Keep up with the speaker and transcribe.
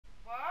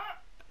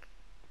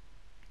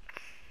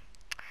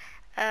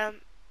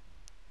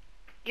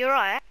You're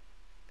right.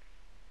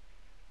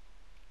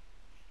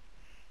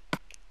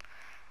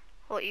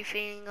 What, you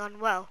feeling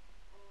unwell?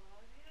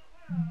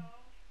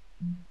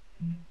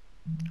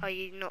 Are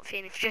you not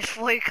feeling? Just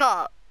woke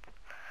up.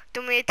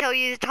 Do you want me to tell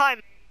you the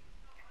time?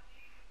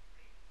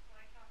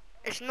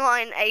 It's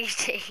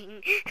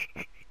 9:18.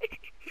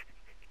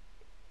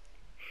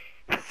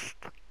 Oh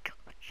my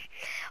gosh.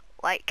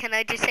 Wait, can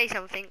I just say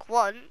something?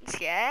 Once,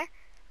 yeah,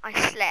 I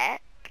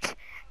slept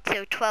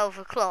till 12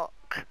 o'clock.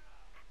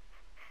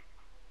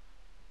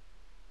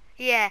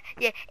 Yeah,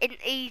 in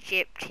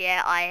Egypt,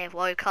 yeah, I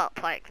woke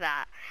up like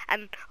that.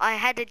 And I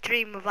had a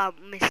dream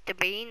about Mr.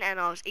 Bean and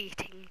I was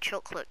eating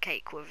chocolate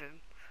cake with him.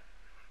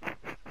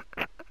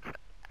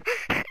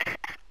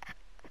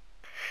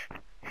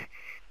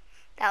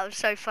 That was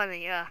so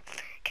funny, yeah.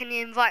 Can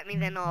you invite me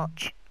then,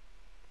 Arch?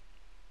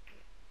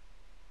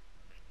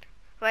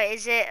 Wait,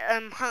 is it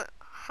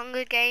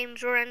Hunger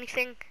Games or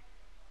anything?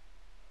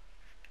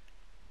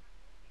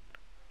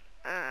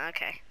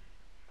 Okay.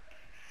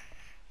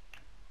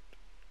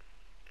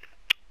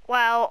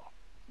 Well,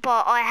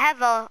 but I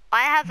have a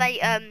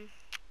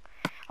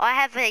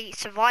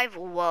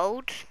survival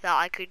world that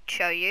I could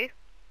show you.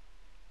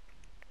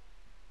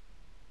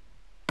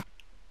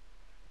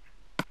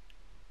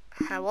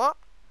 What?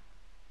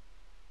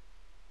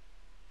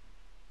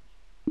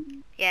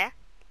 Yeah.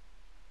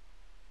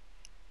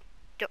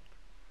 Do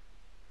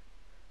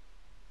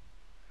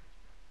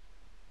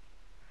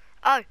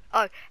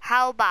oh,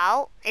 how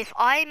about if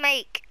I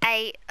make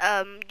a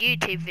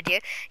YouTube video,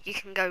 you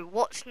can go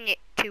what's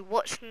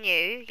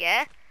new,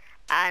 yeah?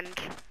 And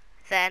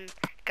then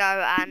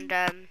go and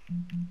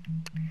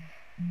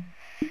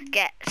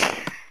get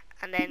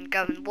and then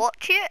go and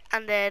watch it,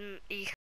 and then you